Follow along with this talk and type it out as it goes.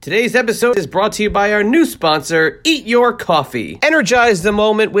Today's episode is brought to you by our new sponsor, Eat Your Coffee. Energize the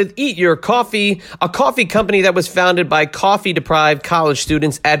moment with Eat Your Coffee, a coffee company that was founded by coffee-deprived college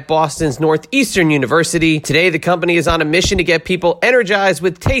students at Boston's Northeastern University. Today, the company is on a mission to get people energized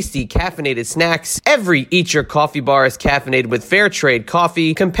with tasty, caffeinated snacks. Every Eat Your Coffee bar is caffeinated with fair trade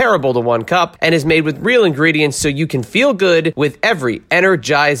coffee, comparable to 1 cup, and is made with real ingredients so you can feel good with every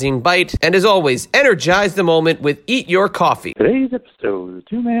energizing bite. And as always, energize the moment with Eat Your Coffee. Today's episode, the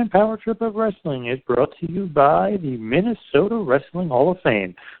two-man power trip of wrestling, is brought to you by the Minnesota Wrestling Hall of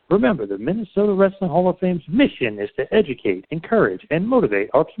Fame. Remember, the Minnesota Wrestling Hall of Fame's mission is to educate, encourage, and motivate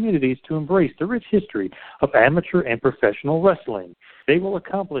our communities to embrace the rich history of amateur and professional wrestling. They will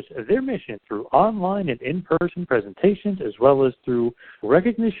accomplish their mission through online and in-person presentations, as well as through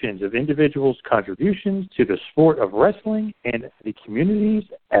recognitions of individuals' contributions to the sport of wrestling and the communities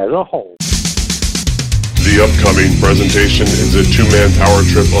as a whole. The upcoming presentation is a two-man power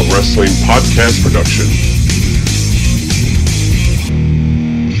trip of wrestling podcast production.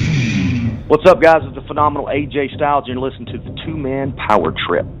 What's up, guys? It's the phenomenal AJ Styles, and you're listening to the Two-Man Power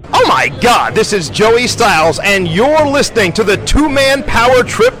Trip. Oh my God, this is Joey Styles, and you're listening to the Two-Man Power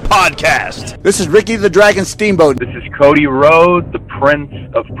Trip podcast. This is Ricky the Dragon Steamboat. This is Cody Rhodes, the Prince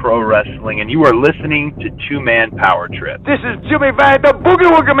of Pro Wrestling, and you are listening to Two-Man Power Trip. This is Jimmy Van, the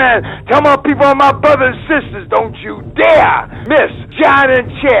Boogie Woogie Man. Tell my people and my brothers and sisters, don't you dare miss John and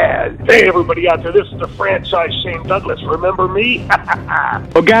Chad. Hey, everybody out there, this is the franchise Shane Douglas. Remember me?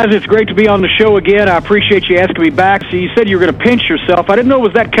 Well, guys, it's great to be on the show again. I appreciate you asking me back. So you said you were going to pinch yourself. I didn't know it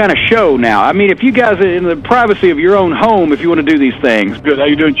was that kind of show now. I mean, if you guys are in the privacy of your own home, if you want to do these things. Good. How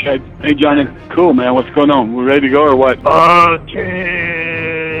you doing, Chad? Hey, Johnny. Cool, man. What's going on? We ready to go or what?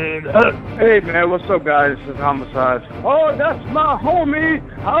 Hey, man. What's up, guys? This is Homicide. Oh, that's my homie.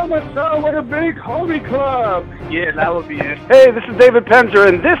 Homicide with a big homie club. Yeah, that would be it. Hey, this is David Penzer,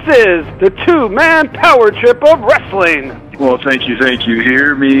 and this is the Two-Man Power Trip of Wrestling. Well, thank you.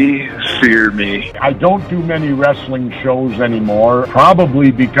 Hear me, fear me. I don't do many wrestling shows anymore,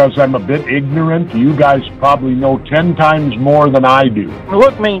 probably because I'm a bit ignorant. You guys probably know 10 times more than I do.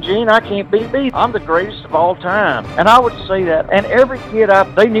 Look, Mean Gene, I can't beat me. I'm the greatest of all time. And I would say that. And every kid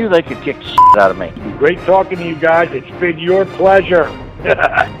they knew they could kick the shit out of me. Great talking to you guys. It's been your pleasure.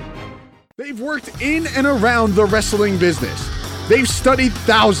 They've worked in and around the wrestling business. They've studied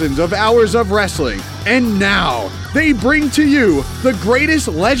thousands of hours of wrestling, and now they bring to you the greatest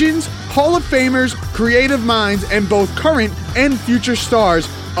legends, Hall of Famers, creative minds, and both current and future stars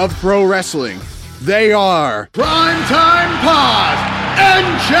of pro wrestling. They are Primetime Pod and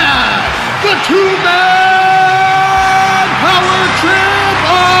Chad, the Two-Man Power Trip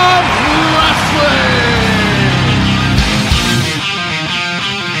of Wrestling!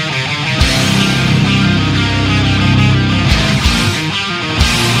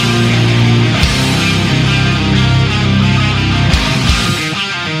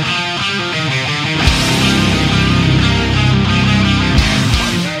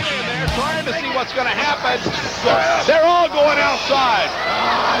 What's going to happen? They're all going outside.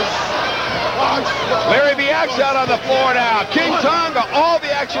 Larry the Axe out on the floor now. King Tonga, all the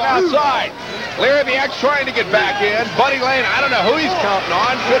action outside. Larry the Axe trying to get back in. Buddy Lane, I don't know who he's counting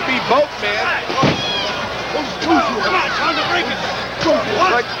on. Could be both men. Come on, Tonga, break it.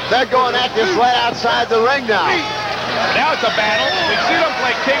 They're going at this right outside the ring now. Now it's a battle. We see them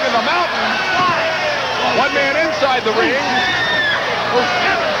play King of the Mountain. One man inside the ring.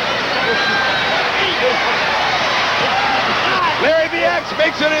 Larry the Axe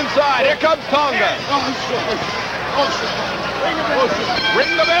makes it inside. Here comes Tonga. Ring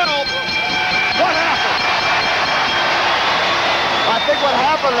the bell. What happened? I think what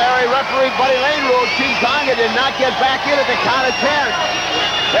happened, Larry, referee Buddy Lane ruled King Tonga did not get back in at the count of 10.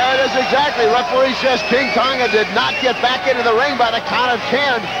 There it is exactly. Referee says King Tonga did not get back into the ring by the count of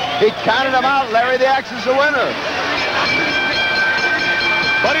 10. He counted him out. Larry the Axe is the winner.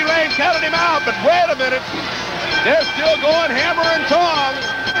 Buddy Lane counted him out, but wait a minute. They're still going hammer and tong.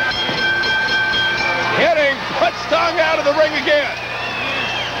 Hitting, puts Tonga out of the ring again.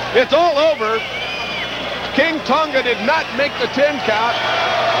 It's all over. King Tonga did not make the 10 count.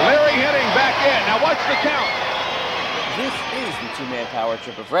 Larry Henning back in. Now what's the count? This is the Two-Man Power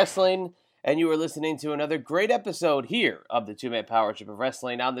Trip of Wrestling, and you are listening to another great episode here of the Two-Man Power Trip of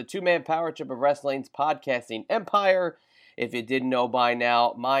Wrestling on the Two-Man Power Trip of Wrestling's podcasting empire. If you didn't know by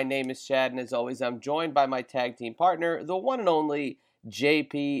now, my name is Chad, and as always, I'm joined by my tag team partner, the one and only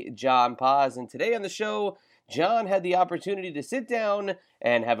JP John Paz. And today on the show, John had the opportunity to sit down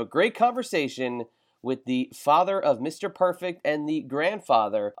and have a great conversation with the father of Mr. Perfect and the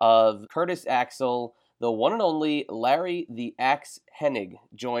grandfather of Curtis Axel, the one and only Larry the Axe Hennig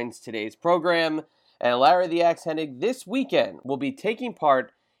joins today's program. And Larry the Axe Hennig this weekend will be taking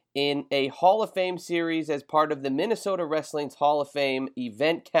part in a Hall of Fame series as part of the Minnesota Wrestling's Hall of Fame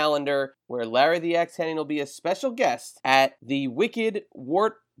event calendar, where Larry the Axe Hennig will be a special guest at the Wicked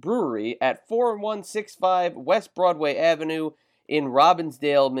Wart Brewery at 4165 West Broadway Avenue in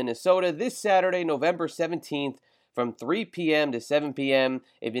Robbinsdale, Minnesota, this Saturday, November 17th, from 3 p.m. to 7 p.m.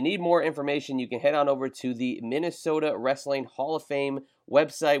 If you need more information, you can head on over to the Minnesota Wrestling Hall of Fame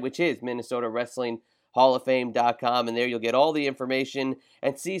website, which is MinnesotaWrestlingHallOfFame.com, and there you'll get all the information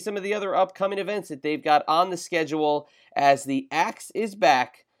and see some of the other upcoming events that they've got on the schedule, as the Axe is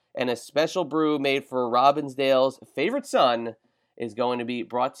back, and a special brew made for Robbinsdale's favorite son is going to be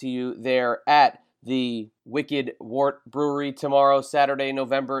brought to you there at the Wicked Wart Brewery tomorrow, Saturday,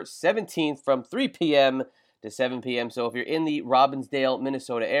 November 17th, from 3 p.m. to 7 p.m. So if you're in the Robbinsdale,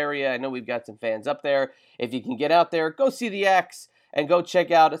 Minnesota area, I know we've got some fans up there. If you can get out there, go see the Axe and go check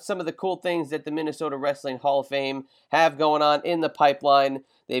out some of the cool things that the Minnesota Wrestling Hall of Fame have going on in the pipeline.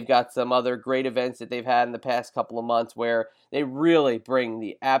 They've got some other great events that they've had in the past couple of months where they really bring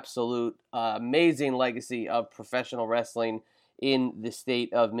the absolute amazing legacy of professional wrestling in the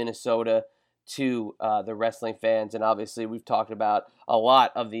state of Minnesota to the wrestling fans. And obviously we've talked about a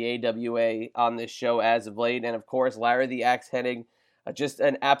lot of the AWA on this show as of late, and of course Larry the Axe Hennig, just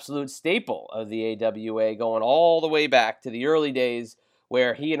an absolute staple of the AWA, going all the way back to the early days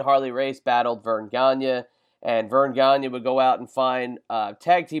where he and Harley Race battled Verne Gagne, and Verne Gagne would go out and find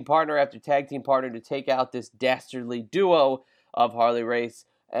tag team partner after tag team partner to take out this dastardly duo of Harley Race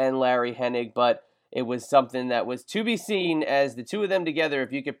and Larry Hennig. But it was something that was to be seen, as the two of them together,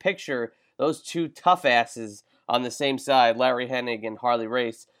 if you could picture those two tough asses on the same side, Larry Hennig and Harley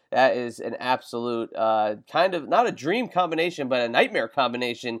Race, that is an absolute kind of, not a dream combination, but a nightmare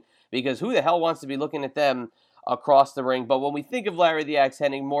combination, because who the hell wants to be looking at them across the ring? But when we think of Larry the Axe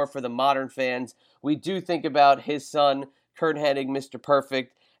Hennig, more for the modern fans, we do think about his son, Curt Hennig, Mr.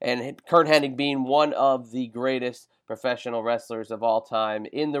 Perfect, and Curt Hennig being one of the greatest professional wrestlers of all time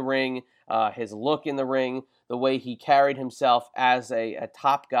in the ring, his look in the ring, the way he carried himself as a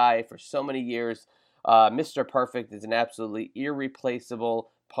top guy for so many years. Mr. Perfect is an absolutely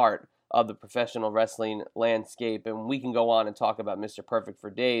irreplaceable part of the professional wrestling landscape, and we can go on and talk about Mr. Perfect for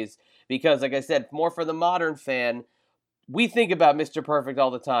days, because, like I said, more for the modern fan, we think about Mr. Perfect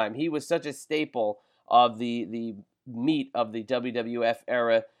all the time. He was such a staple of the meat of the WWF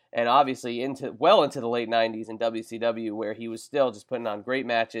era, and obviously well into the late 90s in WCW, where he was still just putting on great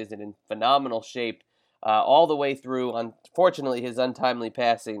matches and in phenomenal shape all the way through, unfortunately, his untimely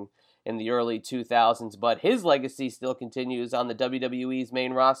passing in the early 2000s. But his legacy still continues on the WWE's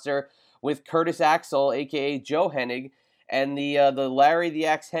main roster with Curtis Axel, a.k.a. Joe Hennig, and the Larry the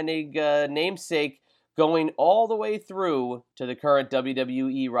Axe Hennig namesake going all the way through to the current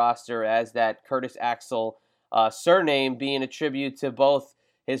WWE roster, as that Curtis Axel surname being a tribute to both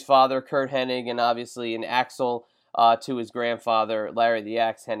his father, Curt Hennig, and obviously an Axel to his grandfather, Larry the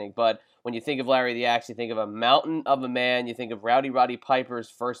Axe Hennig. But when you think of Larry the Axe, you think of a mountain of a man. You think of Rowdy Roddy Piper's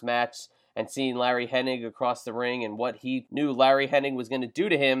first match and seeing Larry Hennig across the ring and what he knew Larry Hennig was going to do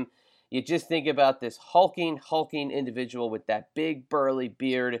to him. You just think about this hulking individual with that big burly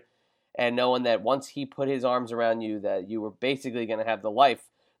beard, and knowing that once he put his arms around you, that you were basically going to have the life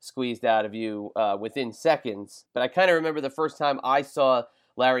squeezed out of you within seconds. But I kind of remember the first time I saw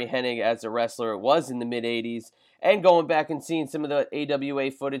Larry Hennig as a wrestler, it was in the mid-'80s, and going back and seeing some of the AWA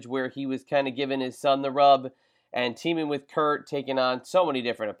footage where he was kind of giving his son the rub and teaming with Curt, taking on so many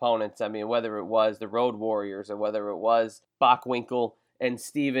different opponents. I mean, whether it was the Road Warriors or whether it was Bockwinkel and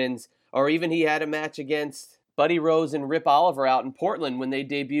Stevens, or even he had a match against Buddy Rose and Rip Oliver out in Portland when they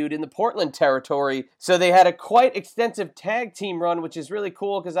debuted in the Portland territory. So they had a quite extensive tag team run, which is really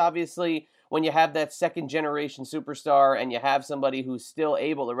cool, because obviously when you have that second-generation superstar and you have somebody who's still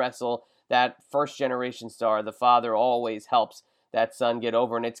able to wrestle, that first-generation star, the father, always helps that son get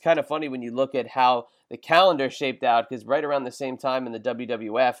over. And it's kind of funny when you look at how the calendar shaped out, because right around the same time in the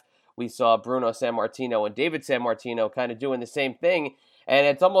WWF, we saw Bruno Sammartino and David Sammartino kind of doing the same thing. And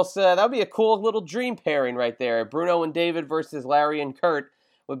it's almost, that would be a cool little dream pairing right there. Bruno and David versus Larry and Curt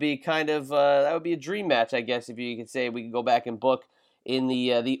would be kind of, that would be a dream match, I guess, if you could say. We could go back and book in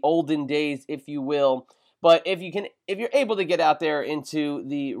the olden days, if you will. But if you're able to get out there into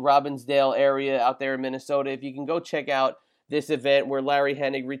the Robbinsdale area out there in Minnesota, if you can go check out this event where Larry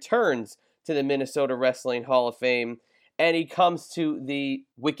Hennig returns to the Minnesota Wrestling Hall of Fame, and he comes to the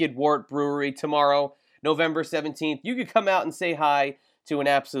Wicked Wart Brewery tomorrow, November 17th. You could come out and say hi to an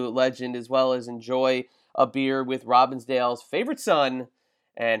absolute legend, as well as enjoy a beer with Robbinsdale's favorite son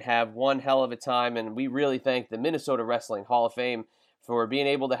and have one hell of a time. And we really thank the Minnesota Wrestling Hall of Fame for being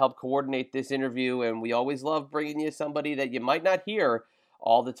able to help coordinate this interview. And we always love bringing you somebody that you might not hear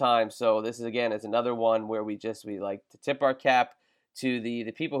all the time. So this is, again, is another one where we like to tip our cap to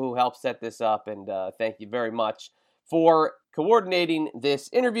the people who helped set this up. And thank you very much for coordinating this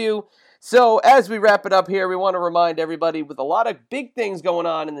interview. So as we wrap it up here, we want to remind everybody, with a lot of big things going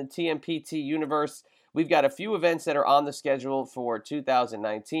on in the TMPT universe, we've got a few events that are on the schedule for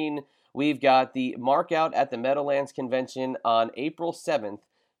 2019. We've got the Markout at the Meadowlands Convention on April 7th,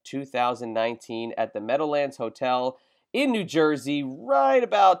 2019 at the Meadowlands Hotel in New Jersey, right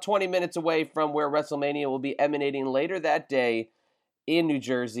about 20 minutes away from where WrestleMania will be emanating later that day in New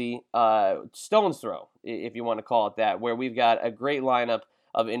Jersey. Stone's throw, if you want to call it that, where we've got a great lineup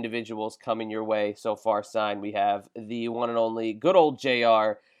of individuals coming your way so far signed. We have the one and only good old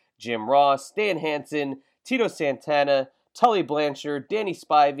JR, Jim Ross, Stan Hansen, Tito Santana, Tully Blanchard, Danny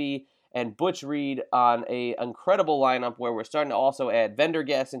Spivey, and Butch Reed on an incredible lineup where we're starting to also add vendor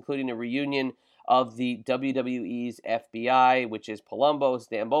guests, including a reunion of the WWE's FBI, which is Palumbo,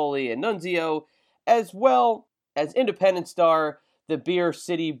 Stamboli, and Nunzio, as well as independent star, the Beer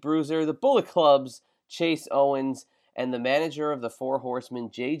City Bruiser, the Bullet Club's Chase Owens, and the manager of the Four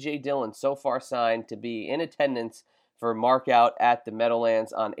Horsemen, J.J. Dillon, so far signed to be in attendance for Markout at the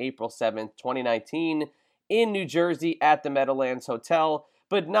Meadowlands on April 7th, 2019, in New Jersey at the Meadowlands Hotel.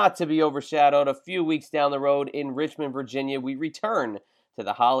 But not to be overshadowed, a few weeks down the road in Richmond, Virginia, we return to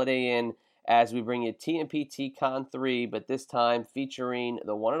the Holiday Inn as we bring you TMPT Con 3, but this time featuring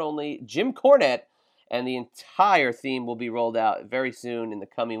the one and only Jim Cornette, and the entire theme will be rolled out very soon in the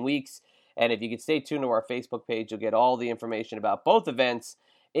coming weeks. And if you could stay tuned to our Facebook page, you'll get all the information about both events,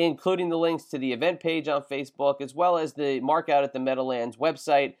 including the links to the event page on Facebook, as well as the Markout at the Meadowlands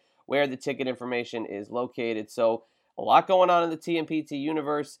website, where the ticket information is located. So a lot going on in the TMPT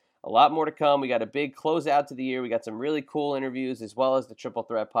universe, a lot more to come. We got a big closeout to the year. We got some really cool interviews, as well as the Triple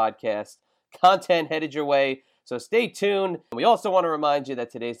Threat podcast content headed your way. So stay tuned. We also want to remind you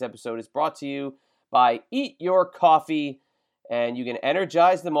that today's episode is brought to you by Eat Your Coffee, and you can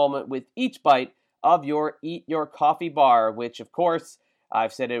energize the moment with each bite of your Eat Your Coffee bar, which, of course,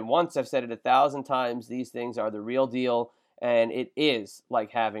 I've said it once, I've said it 1,000 times. These things are the real deal, and it is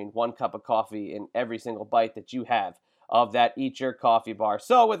like having one cup of coffee in every single bite that you have of that Eat Your Coffee bar.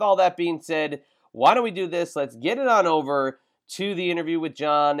 So with all that being said, why don't we do this? Let's get it on over to the interview with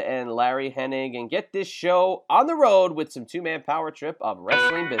John and Larry Hennig and get this show on the road with some two-man power trip of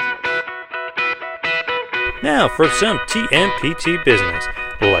wrestling business. Now for some TMPT business.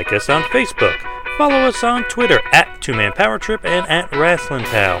 Like us on Facebook. Follow us on Twitter at 2Man Power Trip and at Wrestling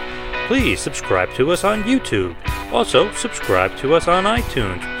Pal. Please subscribe to us on YouTube. Also, subscribe to us on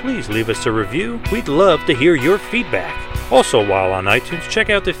iTunes. Please leave us a review. We'd love to hear your feedback. Also, while on iTunes, check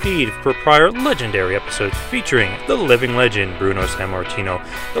out the feed for prior legendary episodes featuring the living legend Bruno Sammartino,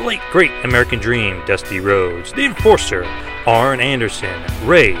 the late great American Dream Dusty Rhodes, the Enforcer Arn Anderson,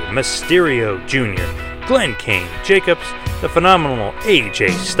 Rey Mysterio Jr., Glenn Kane Jacobs, the phenomenal AJ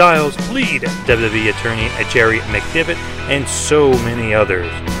Styles, lead WWE attorney Jerry McDivitt, and so many others.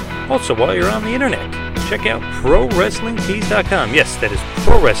 Also, while you're on the internet, check out ProWrestlingTees.com. Yes, that is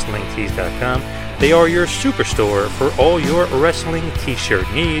ProWrestlingTees.com. They are your superstore for all your wrestling t-shirt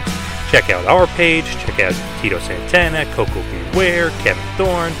needs. Check out our page, check out Tito Santana, Coco Beware, Kevin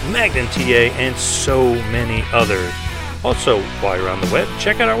Thorne, Magnum TA, and so many others. Also, while you're on the web,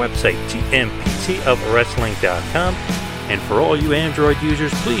 check out our website, tmptofwrestling.com. And for all you Android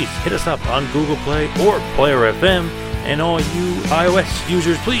users, please hit us up on Google Play or Player FM. And all you iOS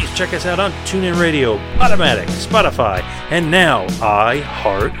users, please check us out on TuneIn Radio, Podomatic, Spotify, and now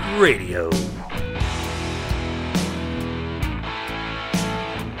iHeartRadio.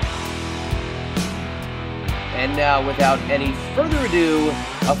 And now, without any further ado,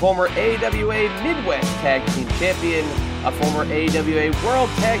 a former AWA Midwest Tag Team Champion, a former AWA World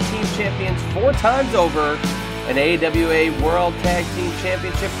Tag Team Champions 4 times over, an AWA World Tag Team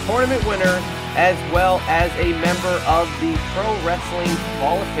Championship tournament winner, as well as a member of the Pro Wrestling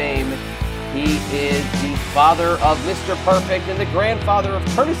Hall of Fame. He is the father of Mr. Perfect and the grandfather of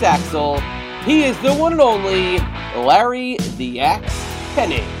Curtis Axel. He is the one and only Larry the Axe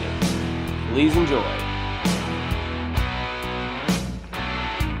Hennig. Please enjoy.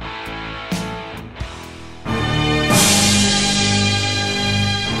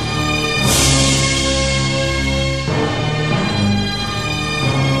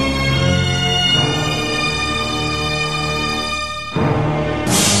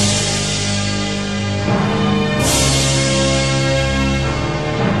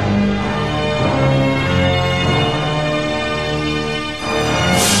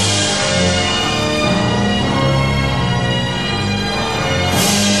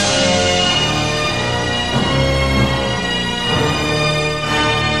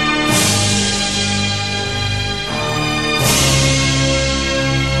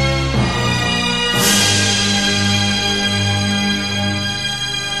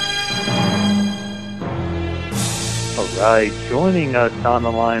 right. Joining us on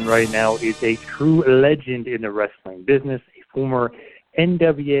the line right now is a true legend in the wrestling business, a former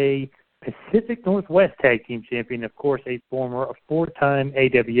NWA Pacific Northwest Tag Team Champion, of course, a four-time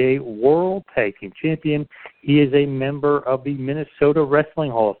AWA World Tag Team Champion. He is a member of the Minnesota Wrestling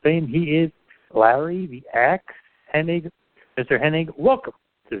Hall of Fame. He is Larry the Axe Hennig. Mr. Hennig, welcome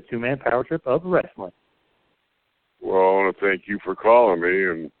to the Two-Man Power Trip of Wrestling. Well, I want to thank you for calling me,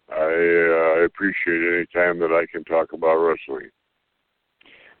 and I appreciate any time that I can talk about wrestling.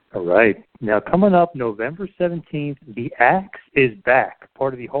 All right. Now, coming up November 17th, the Axe is back,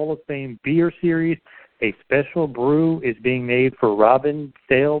 part of the Hall of Fame Beer Series. A special brew is being made for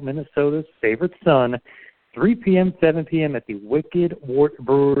Robbinsdale, Minnesota's favorite son, 3 p.m., 7 p.m. at the Wicked Wart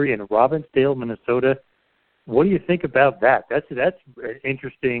Brewery in Robbinsdale, Minnesota. What do you think about that? That's an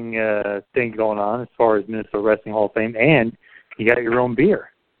interesting thing going on as far as Minnesota Wrestling Hall of Fame, and you got your own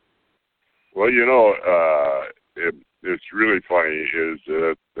beer. Well, it's really funny is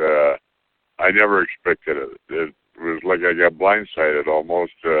that I never expected it. It was like I got blindsided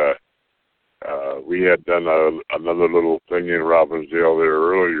almost. We had done another little thing in Robbinsdale there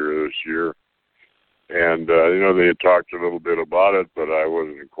earlier this year, and they had talked a little bit about it, but I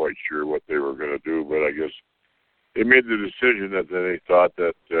wasn't quite sure what they were going to do. But I guess they made the decision that they thought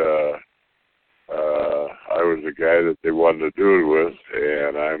that I was the guy that they wanted to do it with,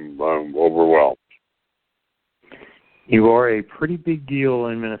 and I'm overwhelmed. You are a pretty big deal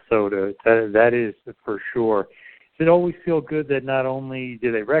in Minnesota. That is for sure. Does it always feel good that not only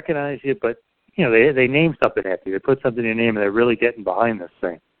do they recognize you, but they name something after you. They put something in your name, and they're really getting behind this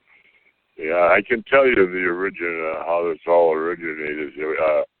thing. Yeah, I can tell you the origin, how this all originated.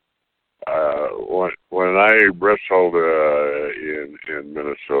 When I wrestled in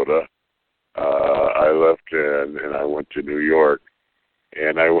Minnesota, I left and I went to New York.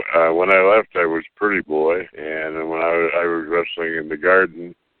 And when I left, I was Pretty Boy, and when I was wrestling in the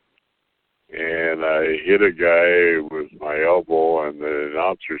Garden, and I hit a guy with my elbow, and the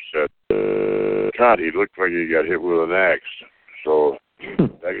announcer said, God, he looked like he got hit with an axe. So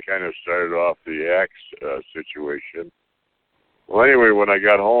that kind of started off the axe situation. Well, anyway, when I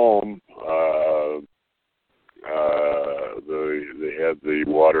got home, they had the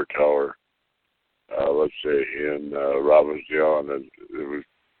water tower, let's say, in Robbinsdale, and there was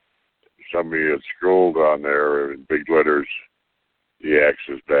somebody had scrolled on there in big letters, the Axe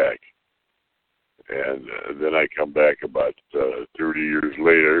is back. And then I come back about 30 years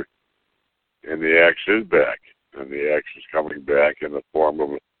later, and the Axe is back. And the Axe is coming back in the form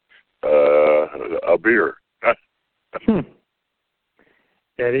of a beer.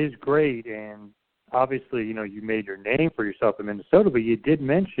 That is great, and obviously, you made your name for yourself in Minnesota, but you did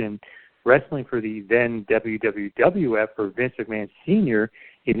mention wrestling for the then WWF for Vince McMahon Sr.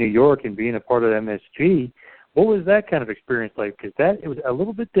 in New York and being a part of MSG. What was that kind of experience like? Because it was a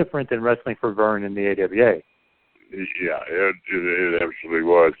little bit different than wrestling for Vern in the AWA. Yeah, it absolutely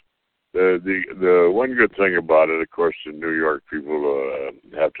was. The one good thing about it, of course, in New York, people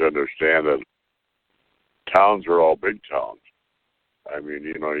have to understand that towns are all big towns. I mean,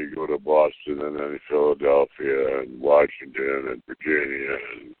 you go to Boston and then Philadelphia and Washington and Virginia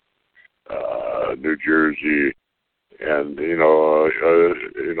and New Jersey, and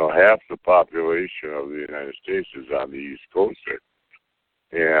half the population of the United States is on the East Coast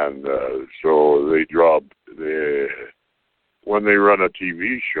there, and so when they run a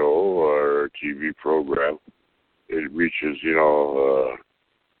TV show or a TV program, it reaches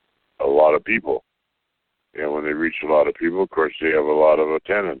a lot of people. And when they reach a lot of people, of course, they have a lot of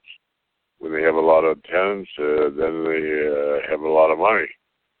attendance. When they have a lot of attendance, then they have a lot of money,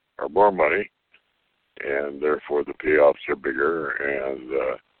 or more money, and therefore the payoffs are bigger, and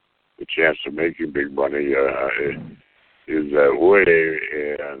the chance of making big money is that way.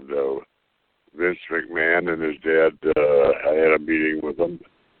 And Vince McMahon and his dad, I had a meeting with them,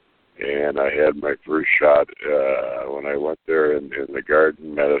 and I had my first shot when I went there in the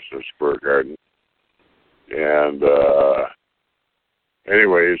Garden, Madison Square Garden. And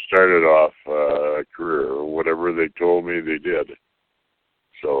anyway, it started off a career. Whatever they told me, they did.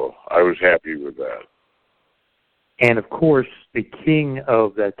 So I was happy with that. And, of course, the king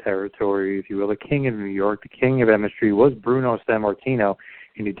of that territory, if you will, the king of New York, the king of MSG, was Bruno Sammartino,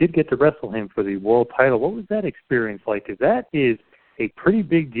 and you did get to wrestle him for the world title. What was that experience like? Because that is a pretty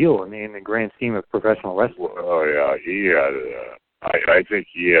big deal in the grand scheme of professional wrestling. Oh, yeah. He had, I think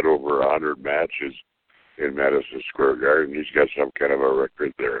he had over 100 matches in Madison Square Garden. He's got some kind of a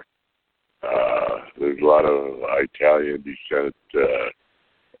record there. There's a lot of Italian descent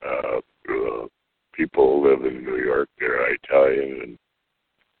people who live in New York. They're Italian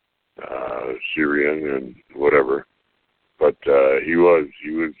and Syrian and whatever. But he was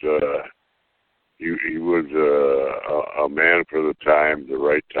a man for the time, the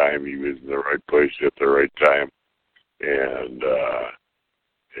right time. He was in the right place at the right time, and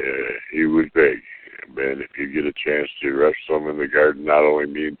he was big. And if you get a chance to wrestle him in the Garden, not only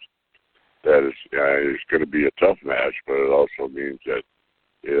means that it's going to be a tough match, but it also means that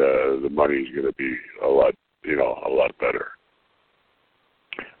the money's going to be a lot better.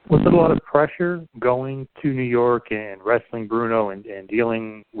 Was it a lot of pressure going to New York and wrestling Bruno and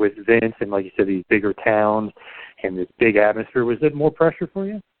dealing with Vince and, like you said, these bigger towns and this big atmosphere? Was it more pressure for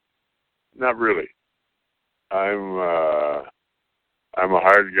you? Not really. I'm a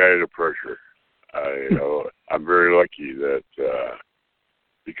hard guy to pressure. I'm very lucky that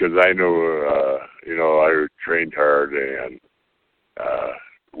because I know I trained hard and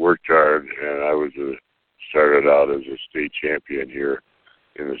worked hard, and I started out as a state champion here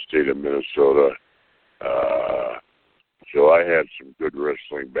in the state of Minnesota. So I had some good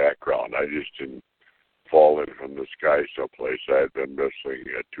wrestling background. I just didn't fall in from the sky someplace. I had been wrestling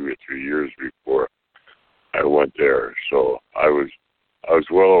 2 or 3 years before I went there. So I was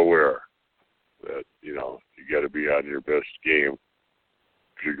well aware that, you got to be on your best game.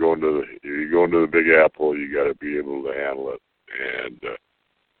 If you're going to the Big Apple, you got to be able to handle it. And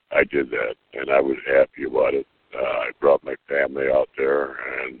I did that, and I was happy about it. I brought my family out there,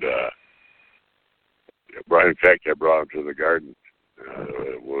 and in fact, I brought them to the Garden.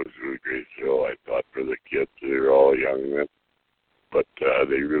 It was a great show, I thought, for the kids. They were all young men, but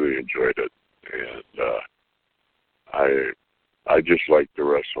they really enjoyed it. And I just like to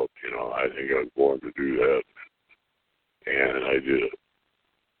wrestle. I think I was born to do that, and I did it.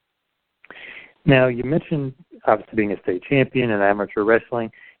 Now, you mentioned obviously being a state champion in amateur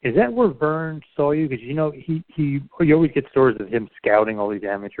wrestling. Is that where Vern saw you? Because you always get stories of him scouting all these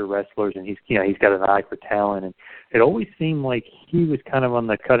amateur wrestlers, and he's got an eye for talent. And it always seemed like he was kind of on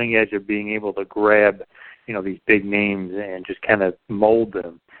the cutting edge of being able to grab, these big names and just kind of mold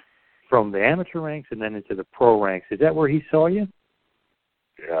them from the amateur ranks and then into the pro ranks. Is that where he saw you?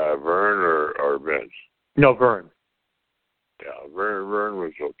 Yeah, Vern or Vince? No, Vern. Yeah, Vern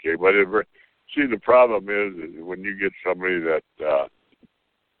was okay, but see, the problem is when you get somebody that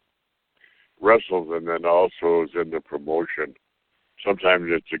wrestles and then also is in the promotion, sometimes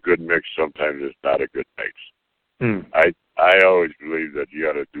it's a good mix, sometimes it's not a good mix. I always believe that you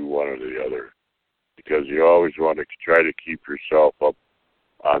got to do one or the other, because you always want to try to keep yourself up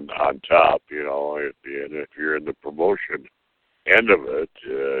on top, and if you're in the promotion end of it,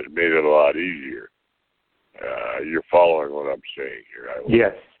 it made it a lot easier. You're following what I'm saying here, I hope.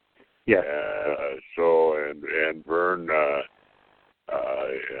 Yes. Yeah. So and Vern,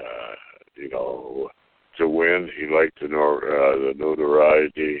 to win, he liked the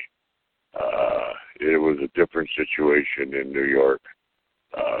notoriety. It was a different situation in New York.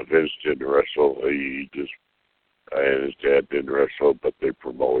 Vince didn't wrestle. He just and his dad didn't wrestle, but they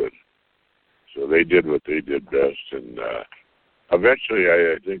promoted. So they did what they did best, and eventually,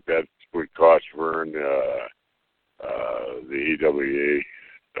 I think that would cost Vern the EWA.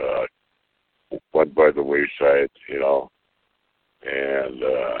 Went by the wayside, and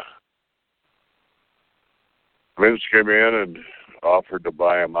Vince came in and offered to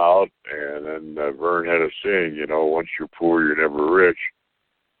buy him out, and then Vern had a saying, once you're poor, you're never rich.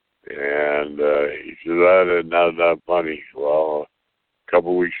 And he said, I had not enough money. Well, a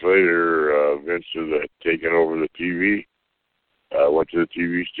couple of weeks later, Vince had taken over the TV, went to the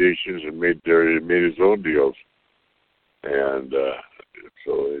TV stations and made his own deals. And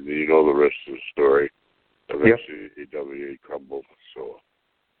so the rest of the story. Eventually, AWA crumbled. So,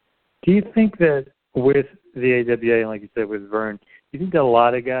 do you think that with the AWA, and like you said with Vern, do you think that a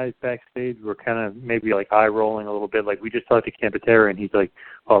lot of guys backstage were kind of maybe like eye rolling a little bit? Like we just talked to Campatera, and he's like,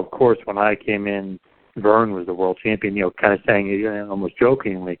 "Oh, of course, when I came in, Vern was the world champion." Kind of saying it almost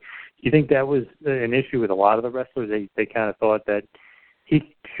jokingly. Do you think that was an issue with a lot of the wrestlers? They kind of thought that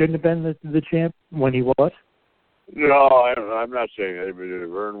he shouldn't have been the champ when he was. No, I'm not saying that.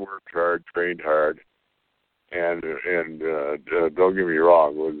 Vern worked hard, trained hard, and don't get me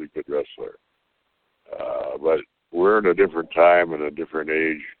wrong, was a good wrestler. But we're in a different time and a different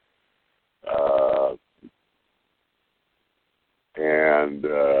age, and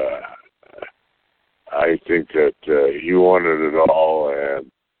I think that he wanted it all,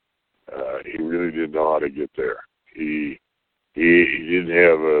 and he really didn't know how to get there. He didn't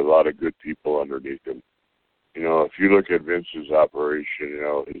have a lot of good people underneath him. If you look at Vince's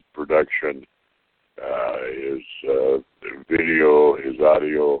operation, his production, his video, his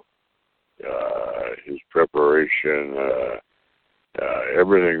audio, his preparation,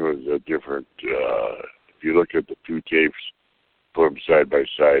 everything was a different you look at the two tapes, put them side by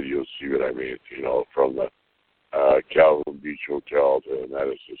side, you'll see what I mean. You know, from the Calvin Beach Hotel to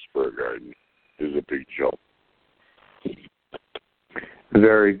Madison Square Garden is a big jump.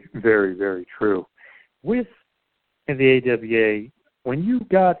 Very, very, very true. With the AWA, when you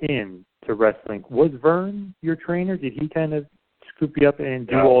got into wrestling, was Vern your trainer? Did he kind of scoop you up and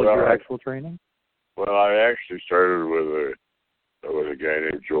do all your actual training? Well, I actually started with a guy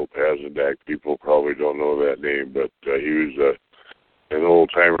named Joe Pazendak. People probably don't know that name, but he was an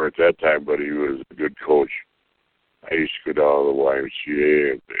old-timer at that time, but he was a good coach. I used to go down to the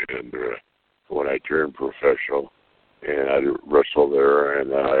YMCA and when I turned professional, and I wrestled there, and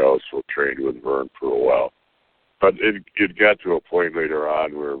then I also trained with Vern for a while. But it got to a point later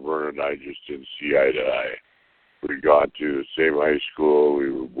on where Vern and I just didn't see eye to eye. We'd gone to the same high school. We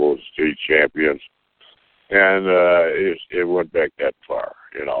were both state champions. And it went back that far,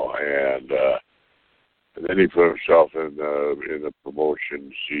 you know. And then he put himself in the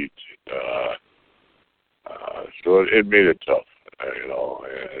promotion seat. So it made it tough, you know.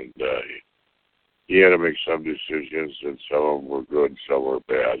 And he had to make some decisions, and some of them were good, some were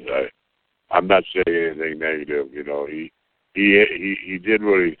bad. I'm not saying anything negative, you know. He did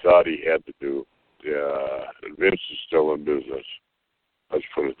what he thought he had to do. Vince is still in business. Let's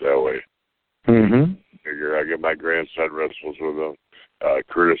put it that way. Mm-hmm. I get my grandson wrestles with him,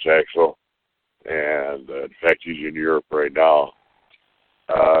 Curtis Axel, and in fact he's in Europe right now,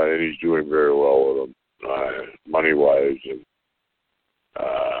 and he's doing very well with him, money-wise, and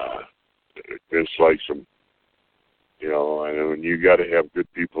Vince likes him. You know, and when you got to have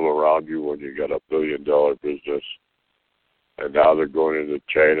good people around you when you got a billion-dollar business, and now they're going into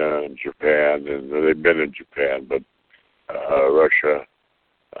China and Japan, and they've been in Japan, but Russia,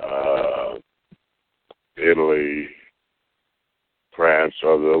 Italy, France,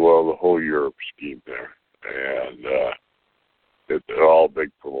 the whole Europe scheme there, and they're all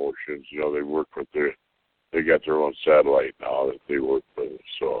big promotions. You know, they got their own satellite now that they work with,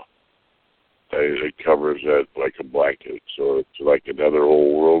 so it covers that like a blanket. So it's like another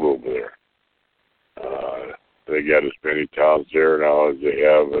whole world over there. They got as many towns there now as they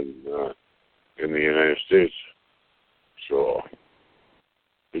have in the United States. So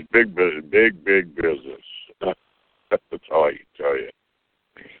it's big business. That's all I can tell you.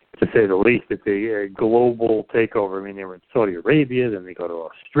 To say the least, it's a global takeover. I mean, they were in Saudi Arabia, then they go to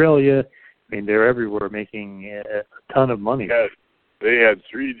Australia. I mean, they're everywhere making a ton of money. They had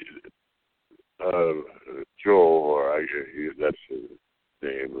three. Joe, that's his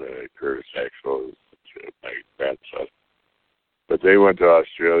name, Curtis Axel, my grandson. But they went to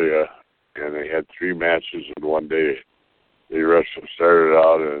Australia, and they had 3 matches in one day. They started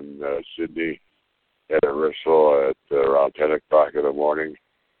out in Sydney, had a wrestle at around 10 o'clock in the morning.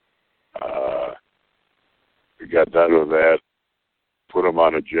 We got done with that, put them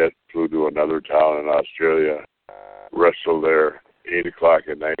on a jet, flew to another town in Australia, wrestled there. 8 o'clock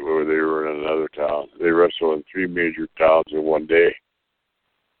at night where they were in another town. They wrestled in 3 major towns in one day.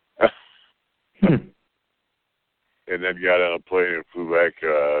 And then got on a plane and flew back to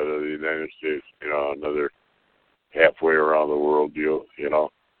the United States, you know, another halfway around the world deal, you know.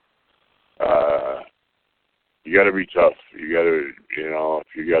 You got to be tough. You got to, you know,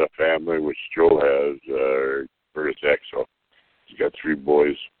 if you got a family, which Joe has, Curtis Axel, he's got 3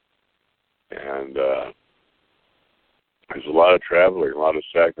 boys. And there's a lot of traveling, a lot of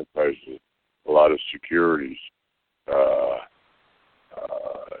sacrifices, a lot of securities.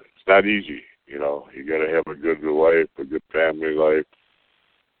 It's not easy, you know. You got to have a good life, a good family life.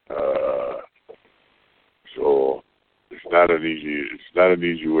 So it's not an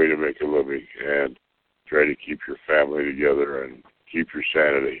easy way to make a living, and try to keep your family together and keep your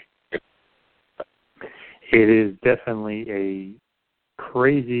sanity. It is definitely a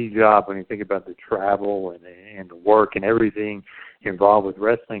crazy job when you think about the travel and the work and everything involved with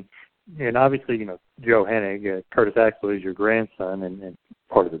wrestling. And obviously, you know, Joe Hennig, Curtis Axel is your grandson and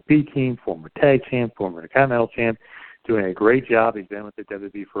part of the B team, former tag champ, former Continental champ, doing a great job. He's been with the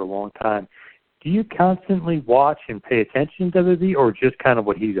WWE for a long time. Do you constantly watch and pay attention to WWE, or just kind of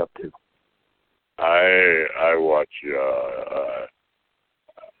what he's up to? I watch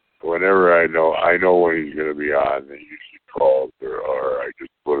whenever I know when he's going to be on. They usually call or I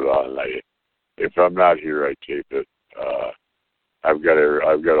just put it on. If I'm not here, I tape it. I've got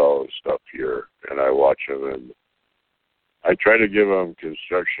all the stuff here, and I watch them, and I try to give them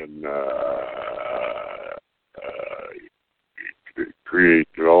construction. Create.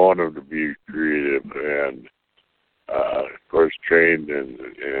 I want them to be creative and, of course, trained and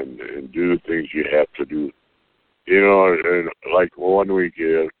do the things you have to do You know, and like 1 week,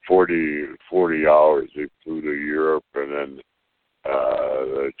 40 hours, they flew to Europe and then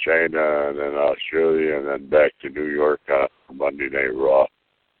China and then Australia and then back to New York on Monday Night Raw.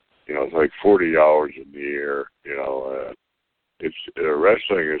 You know, it's like 40 hours in the air. You know, it's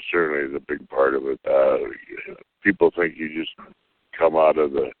wrestling is certainly the big part of it. People think you just come out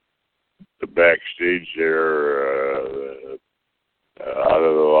of the backstage there, out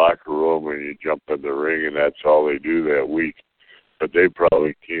of the locker room, and you jump in the ring, and that's all they do that week. But they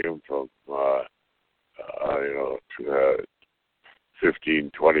probably came from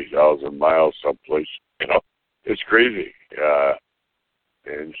 15, 20,000 miles someplace. You know, it's crazy.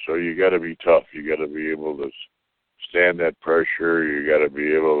 And so you got to be tough. You got to be able to stand that pressure. You got to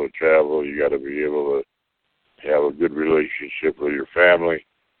be able to travel. You got to be able to have a good relationship with your family.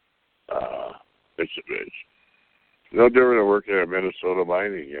 It's no different than working at Minnesota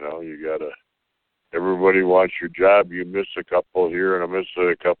Mining. You know, you got to. Everybody wants your job. You miss a couple here and I miss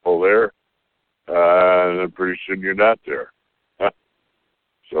a couple there, and then pretty soon you're not there.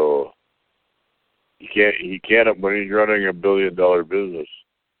 So he can't when he's running $1 billion business.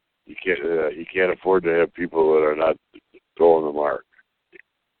 He can't afford to have people that are not throwing the mark.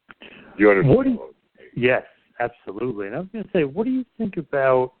 Do you understand? Yes, absolutely. And I was going to say, what do you think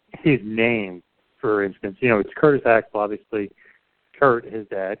about his name, for instance? You know, it's Curtis Axel, obviously. Kurt, his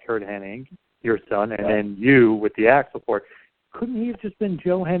dad, Kurt Hennig, your son, and then you with the Axel part. Couldn't he have just been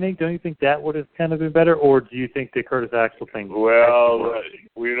Joe Hennig? Don't you think that would have kind of been better? Or do you think the Curtis Axel thing? Well,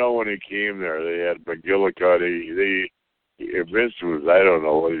 we know when he came there, they had McGillicuddy. Vince was, I don't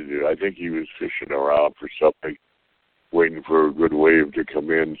know what he did. I think he was fishing around for something, waiting for a good wave to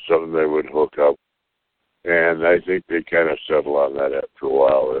come in, something that would hook up. And I think they kind of settled on that after a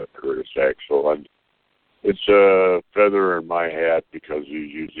while, Curtis Axel. And it's a feather in my hat because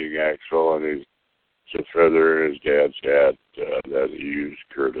he's using Axel, and it's a feather in his dad's hat that he used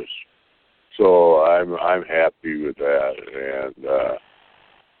Curtis. So I'm happy with that, and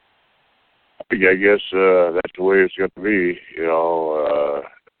I guess that's the way it's going to be. You know,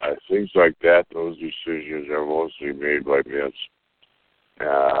 things like that, those decisions are mostly made by Vince,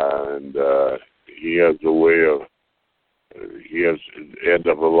 and he has a way of. He has ended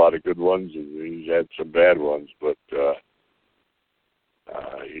up with a lot of good ones, and he's had some bad ones, but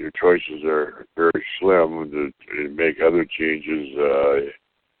your choices are very slim. To make other changes,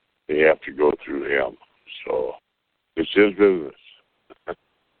 they have to go through him. So it's his business.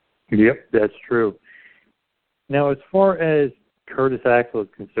 Yep, that's true. Now, as far as Curtis Axel is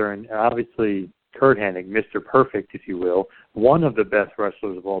concerned, obviously Kurt Hennig, Mr. Perfect, if you will, one of the best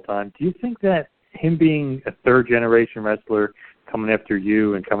wrestlers of all time. Do you think that him being a third-generation wrestler coming after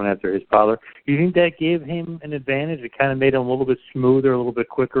you and coming after his father, do you think that gave him an advantage? It kind of made him a little bit smoother, a little bit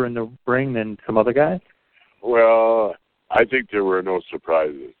quicker in the ring than some other guys? Well, I think there were no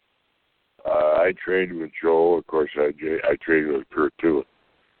surprises. I trained with Joe. Of course, I trained with Kurt, too.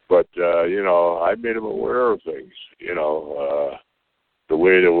 But, you know, I made him aware of things. You know, the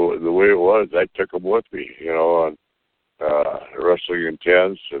way it was, I took him with me, you know, on wrestling in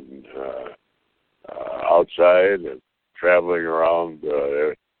tents and outside and traveling around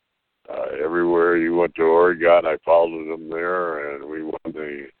everywhere. He went to Oregon. I followed him there, and we won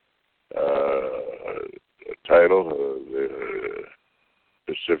the title, the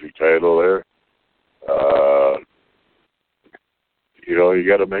Pacific title there. You know, you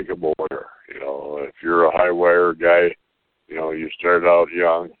got to make them aware. You know, if you're a high wire guy, you know, you start out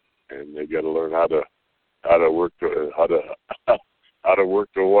young, and they got to learn how to work the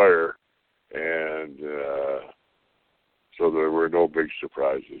wire, and so there were no big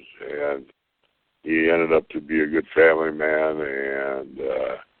surprises. And he ended up to be a good family man, and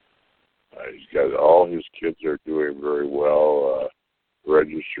he's got all his kids are doing very well,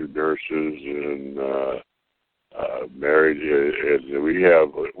 registered nurses and married. And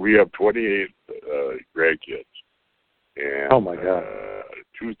we have 28 grandkids. And, oh my God!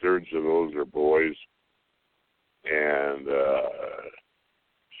 2/3 of those are boys, and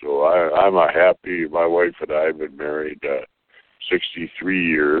so I'm a happy. My wife and I have been married 63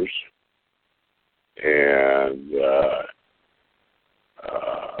 years, and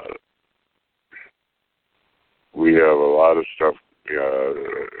we have a lot of stuff.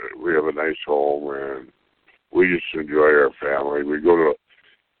 We have a nice home, and we just enjoy our family. We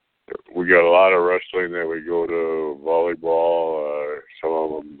got a lot of wrestling that we go to, volleyball. Some of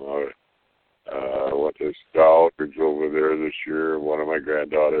them went to Stalkers over there this year. One of my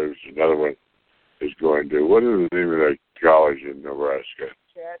granddaughters, another one is going to, what is the name of that college in Nebraska?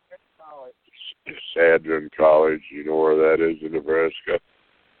 Sadron College. You know where that is in Nebraska?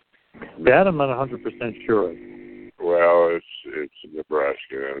 That I'm not 100% sure. Well, it's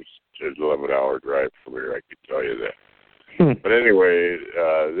Nebraska. It's an 11-hour drive from here. I can tell you that. But anyway,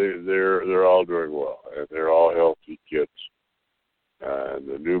 they're all doing well, and they're all healthy kids.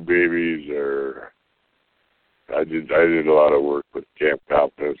 The new babies are. I did a lot of work with Camp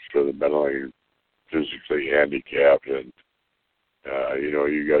Confidence for the mentally, physically handicapped, and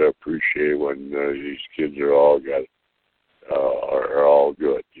you got to appreciate when these kids are all good.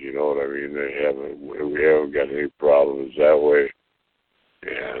 You know what I mean? We haven't got any problems that way,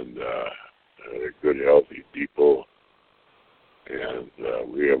 and they're good, healthy people, and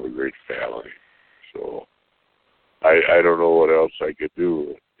we have a great family. So I don't know what else I could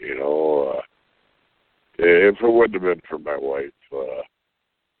do. If it wouldn't have been for my wife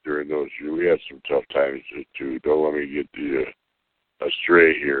during those years, we had some tough times too. Don't let me get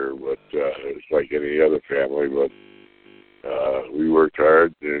astray here, but it's like any other family. But we worked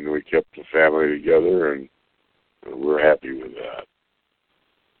hard and we kept the family together, and we're happy with that.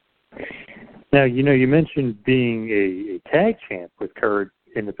 Now, you mentioned being a tag champ with Kurt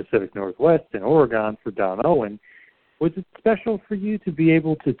in the Pacific Northwest in Oregon for Don Owen. Was it special for you to be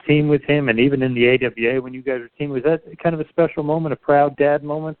able to team with him, and even in the AWA when you guys were teaming? Was that kind of a special moment, a proud dad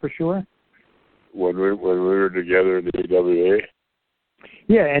moment for sure? When we were together in the AWA?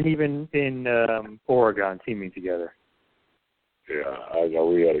 Yeah, and even in Oregon teaming together. Yeah, I know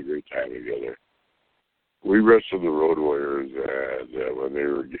we had a great time together. We wrestled the Road Warriors, and when they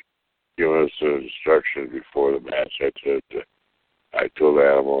were giving us the instructions before the match, I told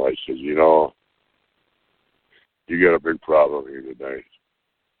Animal, I said, you got a big problem here tonight.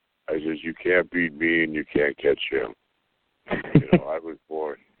 I said, you can't beat me and you can't catch him. I was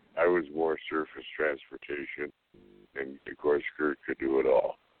more surface transportation, and of course Kurt could do it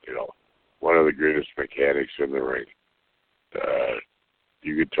all. One of the greatest mechanics in the ring.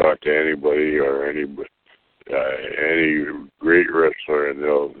 You could talk to anybody or any great wrestler, and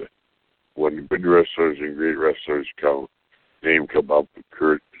when good wrestlers and great wrestlers come up,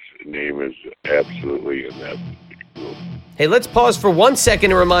 Kurt's name is absolutely in that group. Hey, let's pause for 1 second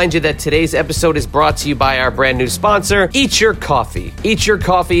to remind you that today's episode is brought to you by our brand new sponsor, Eat Your Coffee. Eat Your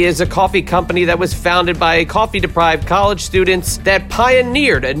Coffee is a coffee company that was founded by coffee-deprived college students that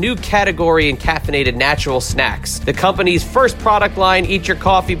pioneered a new category in caffeinated natural snacks. The company's first product line, Eat Your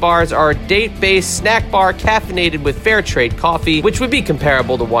Coffee bars, are a date-based snack bar caffeinated with fair trade coffee, which would be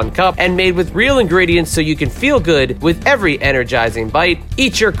comparable to 1 cup, and made with real ingredients so you can feel good with every energizing bite.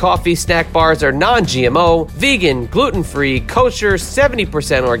 Eat Your Coffee snack bars are non-GMO, vegan, gluten-free, kosher,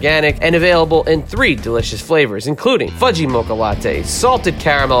 70% organic, and available in 3 delicious flavors, including fudgy mocha latte, salted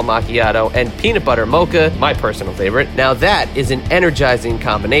caramel macchiato, and peanut butter mocha, my personal favorite. Now that is an energizing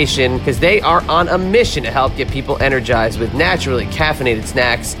combination, because they are on a mission to help get people energized with naturally caffeinated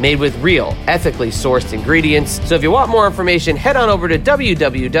snacks made with real, ethically sourced ingredients. So if you want more information, head on over to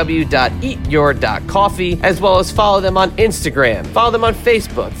www.eatyour.coffee, as well as follow them on Instagram, follow them on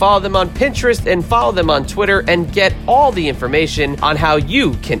Facebook, follow them on Pinterest, and follow them on Twitter, and get all the information on how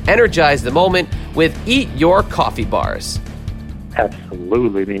you can energize the moment with Eat Your Coffee bars.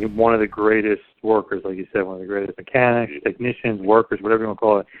 Absolutely. I mean, one of the greatest workers, like you said, one of the greatest mechanics, technicians, workers, whatever you want to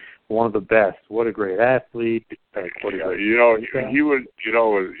call it, one of the best. What a great athlete. He was,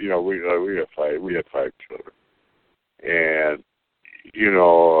 we had 5 children. And,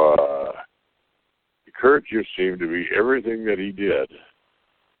 Kurt just seemed to be everything that he did.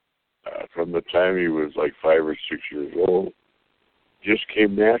 From the time he was like 5 or 6 years old, just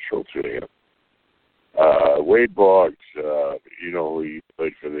came natural to him. Wade Boggs, he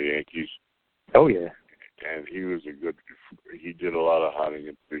played for the Yankees. Oh, yeah. And he did a lot of hunting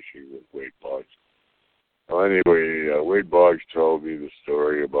and fishing with Wade Boggs. Well, anyway, Wade Boggs told me the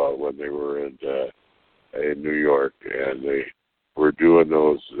story about when they were in New York, and they were doing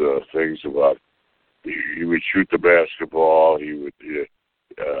those things about he would shoot the basketball, he would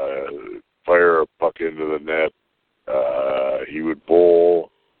fire a puck into the net, he would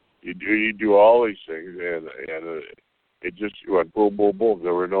bowl, he'd do all these things, and it just went boom, boom, boom.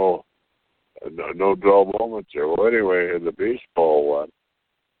 There were no dull moments there. Well, anyway, in the baseball one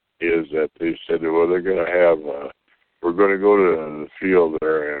is that they said, well, they're going to have, we're going to go to the field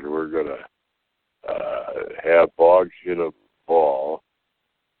there, and we're going to have Boggs hit a ball,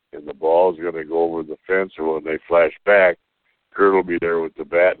 and the ball's going to go over the fence, and when they flash back, Kurt will be there with the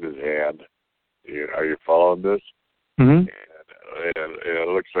bat in his hand. Are you following this? Mm-hmm. And it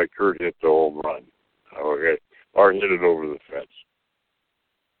looks like Kurt hit the home run, or hit it over the fence.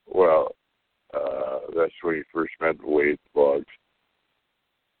 Well, that's when he first met Wade Boggs.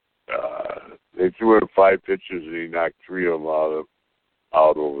 They threw him 5 pitches, and he knocked 3 of them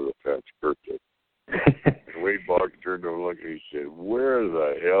out over the fence. Kurt did. Wade Boggs turned to him and he said, "Where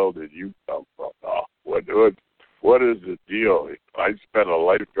the hell did you come from? Oh, what is the deal?" I spent a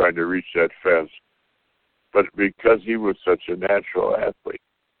life trying to reach that fence, but because he was such a natural athlete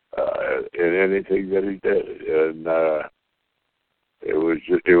in anything that he did, and it was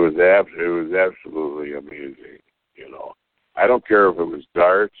absolutely amazing. You know, I don't care if it was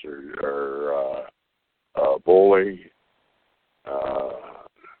darts or bowling.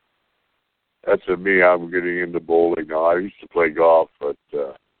 That's me. I'm getting into bowling now. I used to play golf, but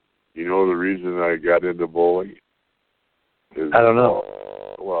you know the reason I got into bowling? I don't know.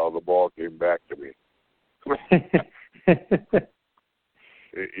 Well, the ball came back to me.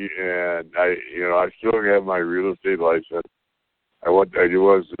 And I still have my real estate license. I was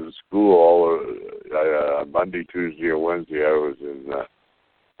in school all Monday, Tuesday, and Wednesday. I was in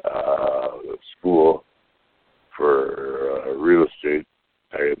school for real estate.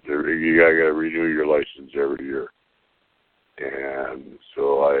 You got to renew your license every year, and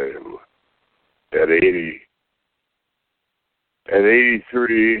so at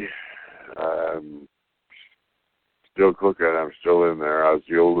 83, I'm still cooking. I'm still in there. I was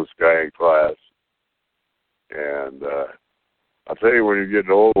the oldest guy in class, and I'll tell you, when you're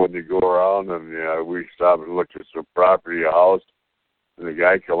getting old, when you go around and we stopped and looked at some property, a house, and the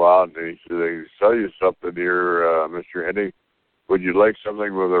guy come out and he said, "They sell you something here, Mr. Henning. Would you like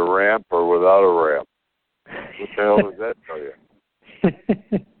something with a ramp or without a ramp?" What the hell does that tell you?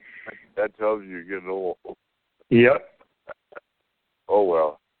 That tells you you're getting old. Yep. Oh,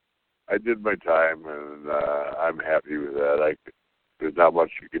 well. I did my time, and I'm happy with that. There's not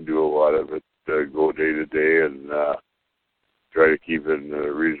much you can do about it, but go day to day and try to keep in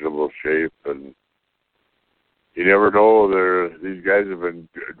reasonable shape. And you never know. These guys have been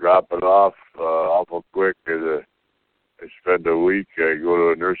dropping off awful quick. I spend a week, I go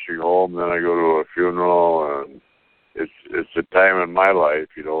to a nursing home, then I go to a funeral, and it's a time in my life,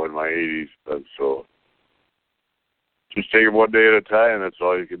 in my 80s, and so just take it one day at a time. That's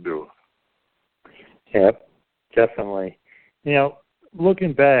all you can do. Yep, definitely.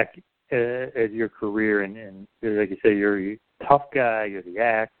 Looking back at your career, and like you say, you're a tough guy, you're the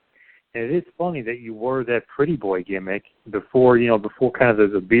act, and it is funny that you wore that pretty boy gimmick before kind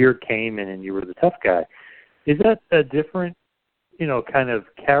of the beard came in and you were the tough guy. Is that a different, kind of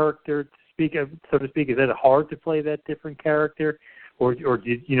character to speak of, so to speak? Is that hard to play that different character, or do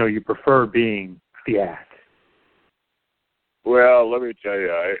you prefer being the act? Well, let me tell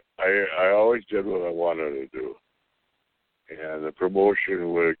you, I always did what I wanted to do, and the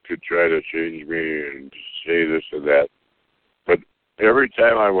promotion could try to change me and say this and that, but every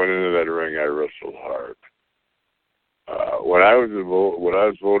time I went into that ring, I wrestled hard. When I was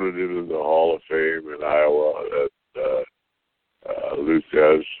voted into the Hall of Fame in Iowa at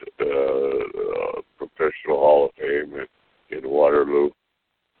Luthez Professional Hall of Fame in Waterloo,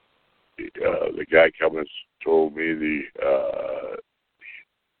 the guy coming told me me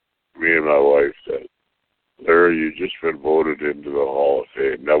and my wife that, "Larry, you just been voted into the Hall of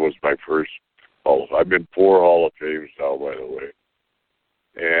Fame." That was my first I've been 4 Hall of Fames now, by the way.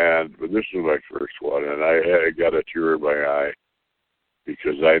 But this was my first one, and I got a tear in my eye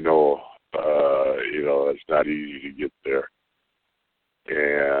because I know, it's not easy to get there.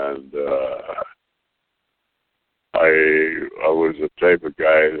 And I was the type of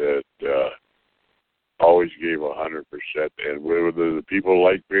guy that always gave 100%, and whether the people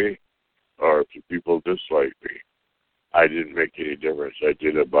like me or if the people dislike me, I didn't make any difference. I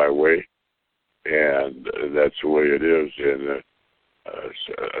did it my way, and that's the way it is. And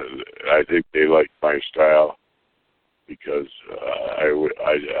I think they like my style because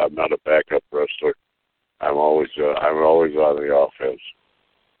I'm not a backup wrestler. I'm always on the offense.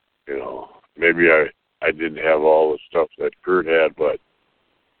 Maybe I didn't have all the stuff that Kurt had, but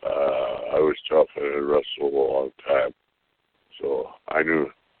I was tough and I wrestled a long time. So I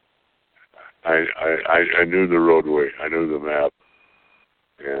knew the roadway, I knew the map,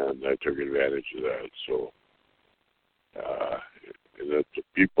 and I took advantage of that. So. That the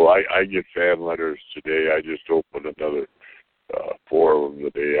people, I get fan letters today. I just opened another 4 of them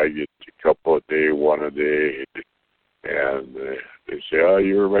today. I get a couple a day, 1 a day, and they say, "Oh,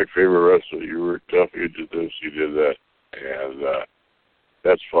 you were my favorite wrestler. You were tough. You did this, you did that," and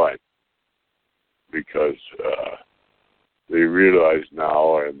that's fine because they realize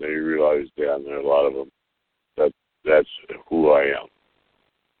now, and they realize then, a lot of them, that that's who I am.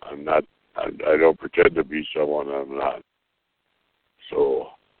 I'm not. I don't pretend to be someone I'm not. So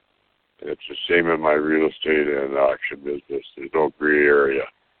it's the same in my real estate and auction business. There's no gray area.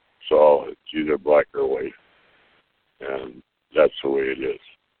 So it's either black or white. And that's the way it is.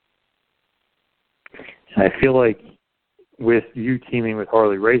 And I feel like with you teaming with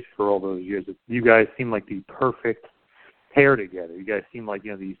Harley Race for all those years, you guys seem like the perfect pair together. You guys seem like,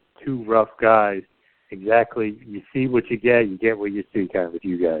 these two rough guys. Exactly. You see what you get what you see, kind of, with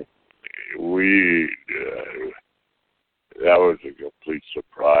you guys. That was a complete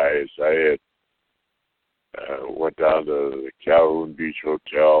surprise. I had went down to the Calhoun Beach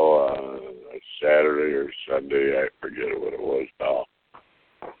Hotel on a Saturday or Sunday. I forget what it was now.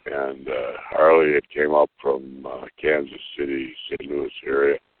 And Harley had came up from Kansas City, St. Louis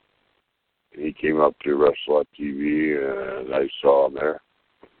area. And he came up to wrestle on TV, and I saw him there.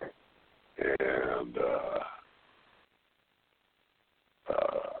 And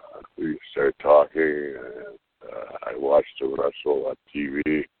we started talking, and I watched him wrestle on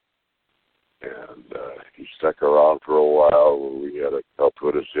TV. And he stuck around for a while. We had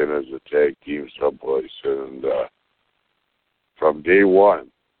put us in as a tag team someplace. And from day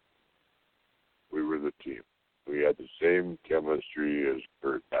one, we were the team. We had the same chemistry as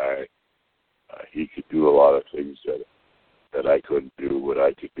Kurt and I. He could do a lot of things that I couldn't do, but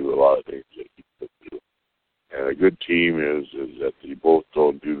I could do a lot of things that he couldn't do. And a good team is that you both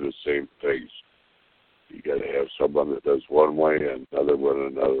don't do the same things. You got to have someone that does one way and another one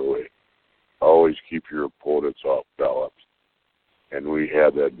another way. Always keep your opponents off balance. And we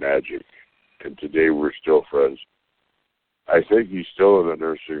had that magic. And today we're still friends. I think he's still in a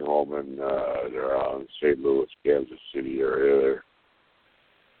nursing home in around St. Louis, Kansas City area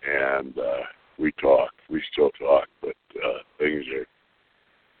there. And we talk. We still talk, but things are.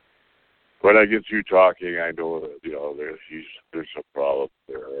 When I get through talking, I know that there's some problem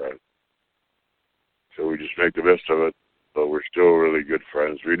there. Right? So we just make the best of it. But we're still really good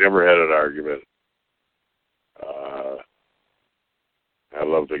friends. We never had an argument. I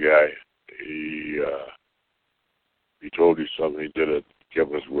love the guy. He told you something, he did it,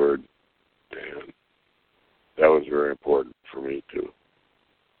 kept his word, and that was very important for me too.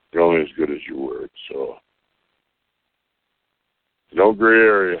 You're only as good as your word, so no gray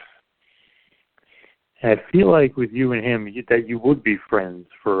area. I feel like with you and him, that you would be friends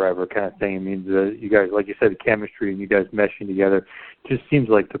forever, kind of thing. I mean, you guys, like you said, the chemistry and you guys meshing together just seems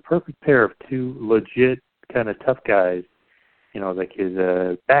like the perfect pair of two legit kind of tough guys, that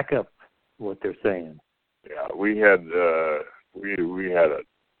could back up what they're saying. Yeah, we had it.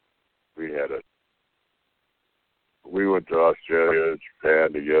 We went to Australia,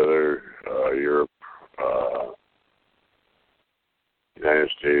 Japan together, Europe, United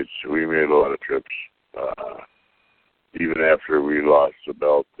States. We made a lot of trips. Even after we lost the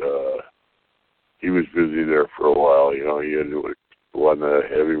belt, he was busy there for a while. He had won the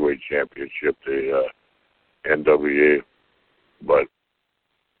heavyweight championship, the NWA. But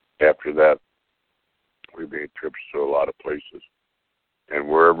after that, we made trips to a lot of places. And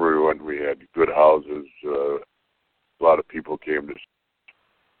wherever we went, we had good houses. A lot of people came to.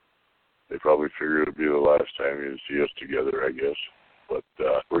 They probably figured it would be the last time you'd see us together, I guess. But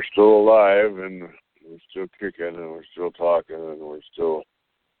we're still alive, and we're still kicking, and we're still talking, and we're still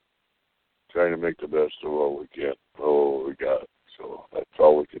trying to make the best of what we can, what we got. So that's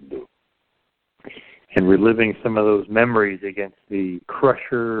all we can do. And reliving some of those memories against the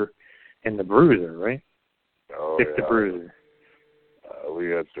Crusher and the Bruiser, right? Oh, Dick the Bruiser. We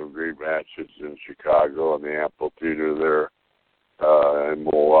had some great matches in Chicago and the amphitheater there, in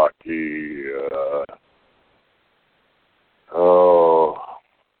Milwaukee.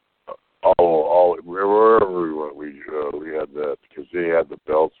 Wherever we went, we had that, because they had the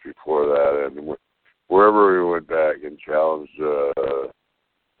belts before that, and wherever we went back and challenged,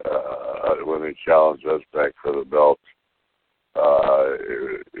 when they challenged us back for the belt,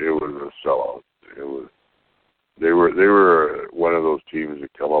 it was a sellout. They were one of those teams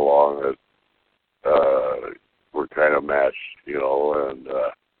that come along that were kind of matched, and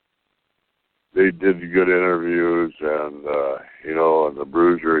they did good interviews, and and the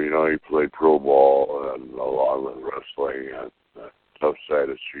Bruiser, he played pro ball and along with wrestling and the tough side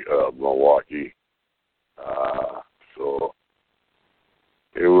of Milwaukee. So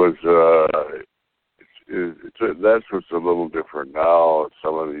it was. That's what's a little different now.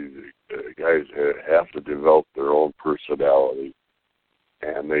 Some of these guys have to develop their own personality,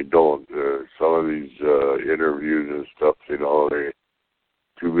 and they don't. Some of these interviews and stuff, they're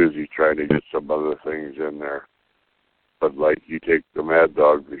too busy trying to get some other things in there. But like you take the Mad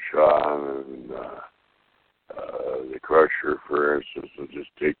Dog Vachon and the Crusher, for instance, and just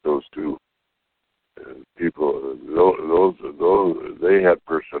take those two. And people, those they had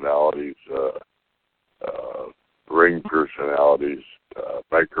personalities. Ring personalities,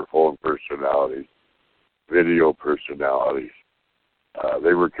 microphone personalities, video personalities.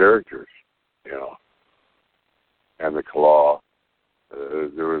 They were characters. you know, and the claw.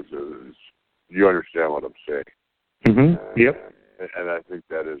 You understand what I'm saying? Mm-hmm. Yep. And I think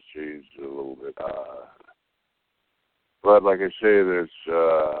that has changed a little bit. But like I say,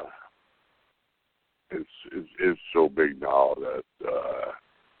 it's so big now that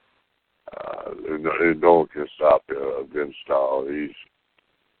no one can stop Vince now. Do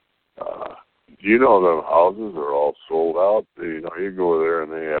you know the houses are all sold out? You know, you go there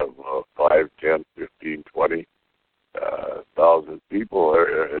and they have 5, 10, 15, 20,000 people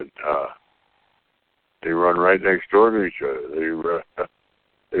there, and they run right next door to each other.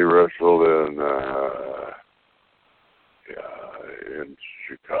 They wrestled in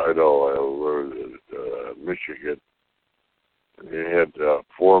Chicago or Michigan. They had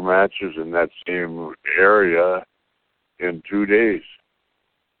 4 matches in that same area in 2 days,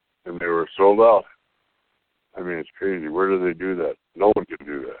 and they were sold out. I mean, it's crazy. Where do they do that? No one can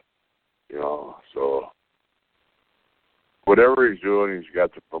do that, you know. So whatever he's doing, he's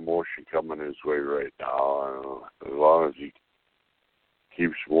got the promotion coming his way right now. As long as he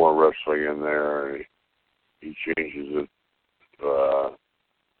keeps more wrestling in there, he changes it.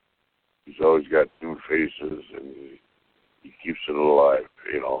 He's always got new faces, and he keeps it alive,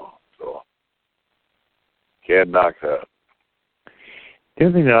 you know. So can't knock that. The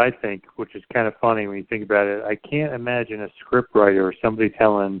other thing that I think, which is kind of funny when you think about it, I can't imagine a scriptwriter or somebody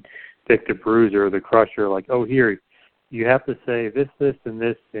telling Dick the Bruiser or the Crusher, like, oh, here, you have to say this, and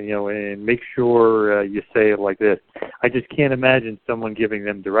this, and, you know, and make sure you say it like this. I just can't imagine someone giving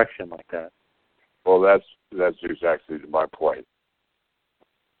them direction like that. Well, that's exactly my point.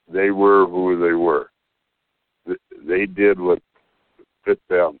 They were who they were. They did what fit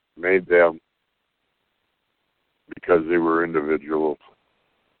them, made them, because they were individuals.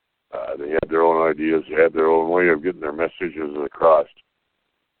 They had their own ideas. They had their own way of getting their messages across,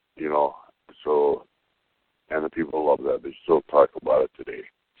 you know. So, and the people love that. They still talk about it today.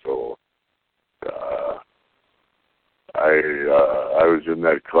 So, I was in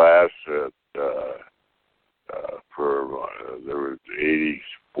that class at there was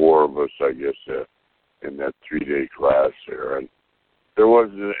 84 of us, I guess, in that 3-day class there, and there was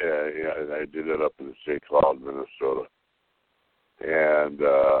and I did it up in St. Cloud, Minnesota, and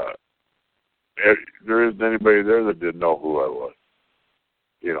there isn't anybody there that didn't know who I was.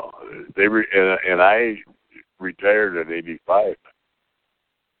 You know, and I retired at 85.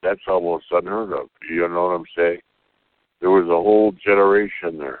 That's almost unheard of. You know what I'm saying? There was a whole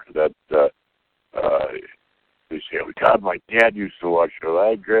generation there that they say, oh, God, my dad used to watch it.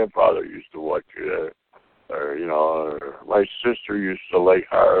 My grandfather used to watch it. Or, you know, my sister used to like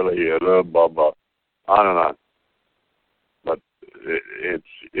Harley, and blah, blah, on and on. But it's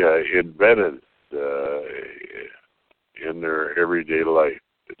embedded in their everyday life.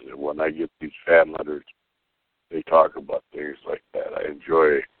 When I get these fan letters, they talk about things like that. I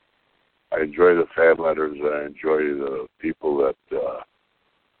enjoy the fan letters. I enjoy the people that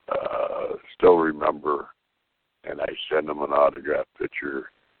still remember, and I send them an autograph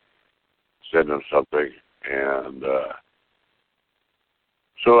picture, send them something, and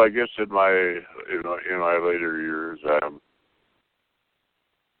so I guess in my later years,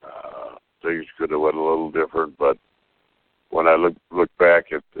 things could have went a little different. But when I look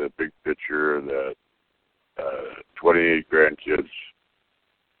back at the big picture, that 28 grandkids,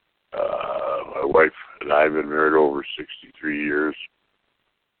 my wife and I have been married over 63 years.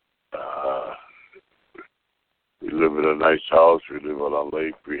 We live in a nice house. We live on a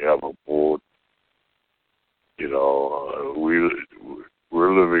lake. We have a boat. You know,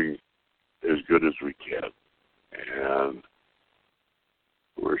 we're living as good as we can, and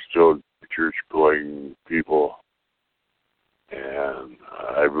we're still church-going people. And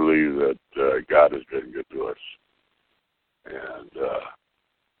I believe that God has been good to us. And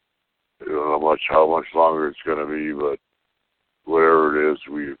I don't know how much longer it's going to be, but whatever it is,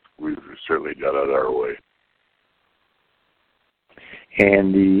 we've certainly done it our way.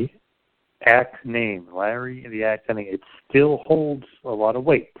 And the act name, Larry the Axe Hennig, it still holds a lot of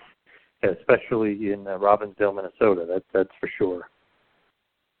weight, especially in Robbinsdale, Minnesota. That's for sure.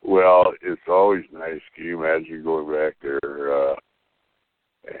 Well, it's always nice. Can you imagine going back there?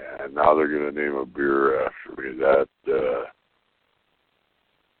 And now they're going to name a beer after me. That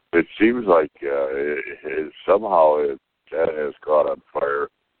it seems like somehow that has caught on fire.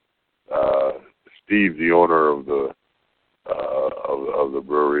 Steve, the owner of the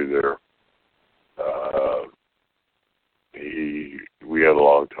brewery there, we had a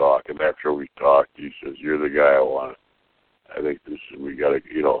long talk, and after we talked, he says, "You're the guy I want. I think we got to,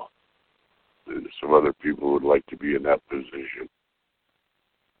 you know, some other people would like to be in that position."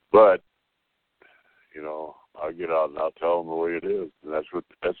 But you know, I'll get out and I'll tell them the way it is. And that's what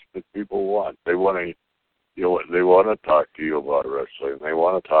people want. They want to, you know, they want to talk to you about wrestling. They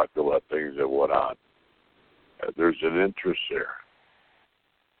want to talk about things that went on. There's an interest there,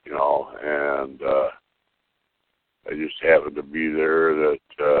 you know, and I just happened to be there that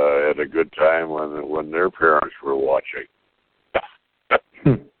at a good time when their parents were watching.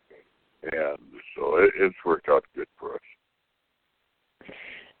 And so it's worked out good for us.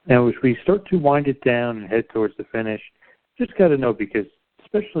 Now, as we start to wind it down and head towards the finish, just got to know, because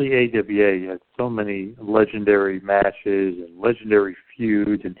especially AWA had so many legendary matches and legendary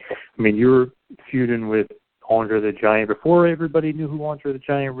feuds. And, I mean, you were feuding with Andre the Giant before everybody knew who Andre the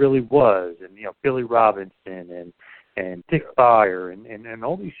Giant really was. And, you know, Billy Robinson and Dick Beyer and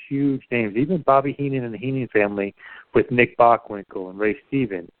all these huge names, even Bobby Heenan and the Heenan family with Nick Bockwinkel and Ray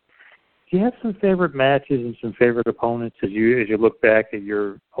Stevens. Do you have some favorite matches and some favorite opponents as you look back at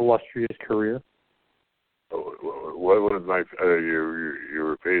your illustrious career? What was my? You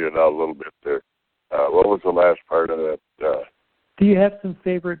were fading out a little bit there. What was the last part of that? Do you have some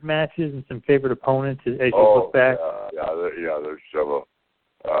favorite matches and some favorite opponents as you look back? Yeah, there's several.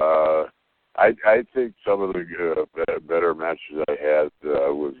 I think some of the better matches I had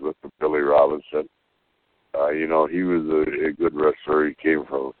was with Billy Robinson. You know, he was a good wrestler. He came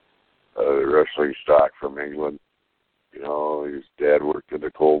from wrestling stock from England. You know, his dad worked in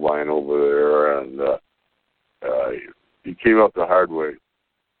the coal mine over there, and he came up the hard way.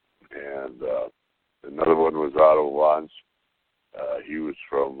 And another one was Otto Wanz. He was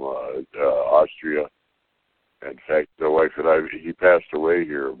from Austria. In fact, the wife and I, he passed away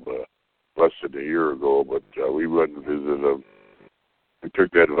here less than a year ago, but we went and visited him. We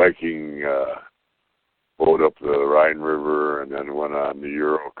took that Viking boat up the Rhine River and then went on the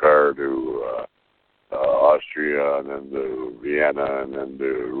Eurocar to Austria and then to Vienna and then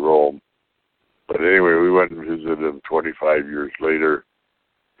to Rome. But anyway, we went and visited him 25 years later,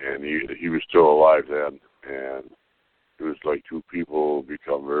 and he was still alive then. And it was like two people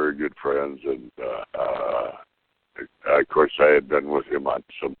become very good friends. And of course, I had been with him on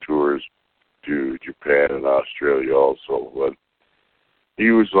some tours to Japan and Australia also. But he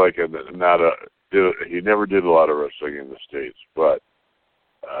was like he never did a lot of wrestling in the States, but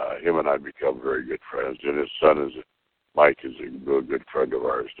him and I become very good friends. And his son Mike is a good friend of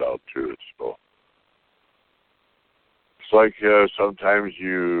ours now too. So it's like sometimes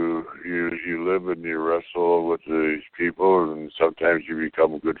you live and you wrestle with these people, and sometimes you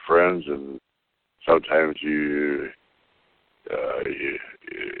become good friends, and sometimes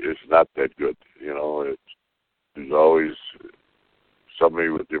it's not that good. You know, there's always somebody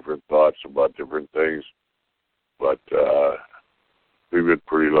with different thoughts about different things, but we've been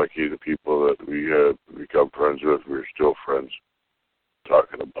pretty lucky. The people that we have become friends with, we're still friends.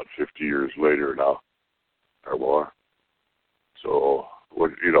 Talking about 50 years later now, or more. So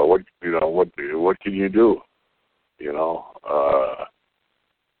what can you do? You know,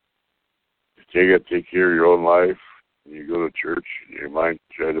 you take care of your own life. You go to church. You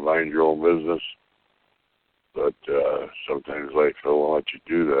try to mind your own business. But sometimes life don't let you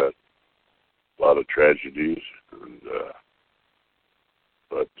do that. A lot of tragedies,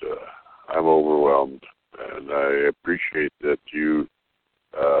 but I'm overwhelmed, and I appreciate that you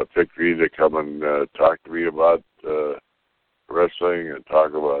picked me to come and talk to me about wrestling and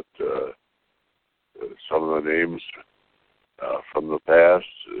talk about some of the names from the past.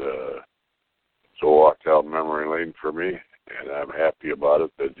 It's a walk down memory lane for me, and I'm happy about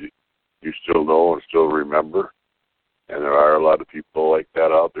it that you still know and still remember. And there are a lot of people like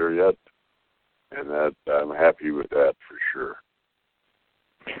that out there yet, and that I'm happy with that for sure.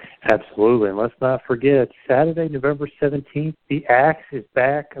 Absolutely. And let's not forget, Saturday, November 17th, the Axe is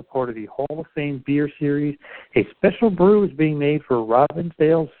back, a part of the Hall of Fame Beer Series. A special brew is being made for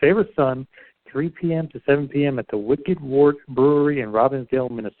Robbinsdale's favorite son, 3 p.m. to 7 p.m. at the Wicked Wart Brewery in Robbinsdale,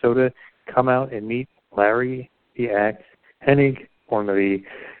 Minnesota. Come out and meet Larry the Axe Hennig, one of the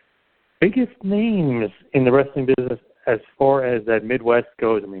biggest names in the wrestling business as far as that Midwest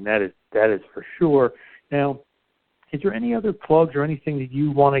goes. I mean, that is for sure. Now, is there any other plugs or anything that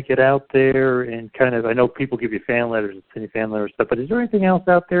you want to get out there and kind of, I know people give you fan letters and send you fan letters stuff, but is there anything else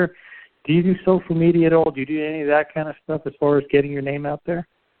out there? Do you do social media at all? Do you do any of that kind of stuff as far as getting your name out there?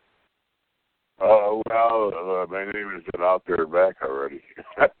 My name has been out there and back already.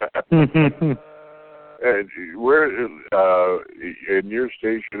 And where in your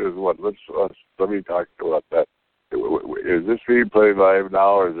station is what? Let me talk about that. Is this being played live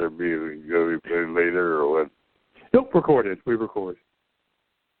now, or is it going to be played later, or what? Nope, recorded. We record.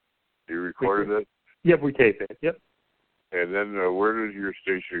 You recorded it? Yep, we tape it. Yep. And then where does your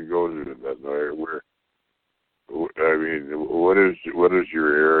station go to? Where I mean, what is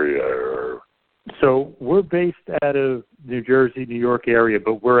your area? Or? So we're based out of New Jersey, New York area,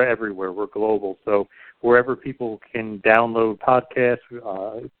 but we're everywhere. We're global. So wherever people can download podcasts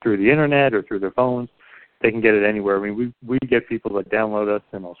through the internet or through their phones, they can get it anywhere. I mean, we get people that download us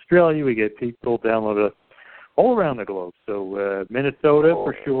in Australia. We get people download us all around the globe. So Minnesota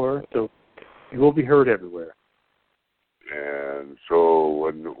for sure. So it will be heard everywhere. And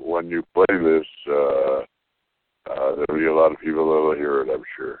so when you play this, there'll be a lot of people that will hear it, I'm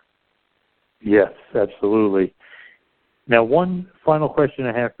sure. Yes, absolutely. Now, one final question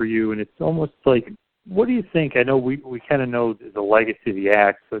I have for you, and it's almost like, what do you think? I know we kind of know the legacy of the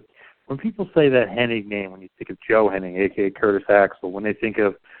axe, but when people say that Hennig name, when you think of Joe Hennig, a.k.a. Curtis Axel, when they think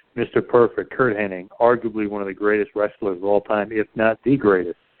of Mr. Perfect, Curt Hennig, arguably one of the greatest wrestlers of all time, if not the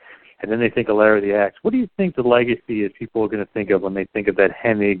greatest, and then they think of Larry the Axe, what do you think the legacy is people are going to think of when they think of that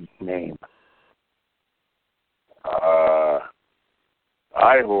Hennig name?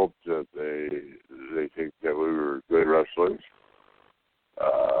 I hope that they think that we were good wrestlers,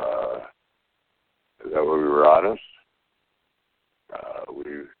 that we were honest, we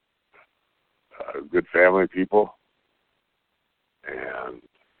good family people, and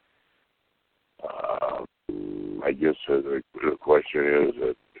I guess the question is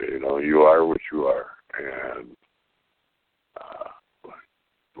that, you are what you are, and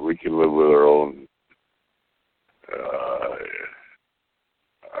we can live with our own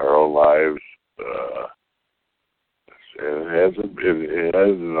lives. It hasn't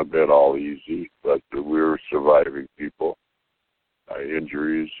been all easy, but we're surviving people.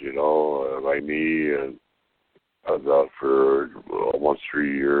 Injuries, my knee, and I was out for almost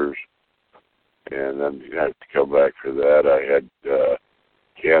 3 years, and then I had to come back for that. I had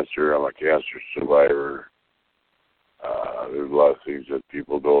cancer. I'm a cancer survivor. There's a lot of things that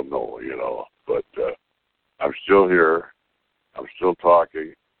people don't know, but I'm still here. I'm still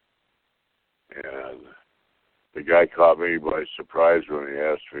talking. And the guy caught me by surprise when he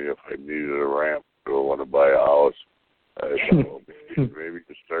asked me if I needed a ramp or want to buy a house. I said, well, maybe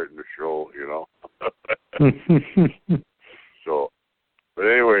it's starting to show, So, but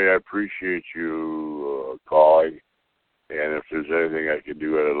anyway, I appreciate you calling. And if there's anything I can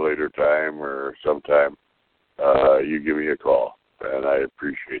do at a later time or sometime, you give me a call. And I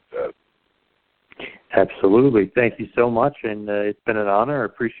appreciate that. Absolutely. Thank you so much, and it's been an honor. I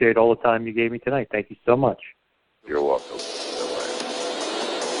appreciate all the time you gave me tonight. Thank you so much. You're welcome.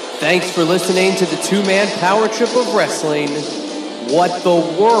 Thanks for listening to the two-man power trip of wrestling. What the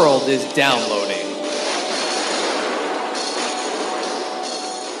world is downloading.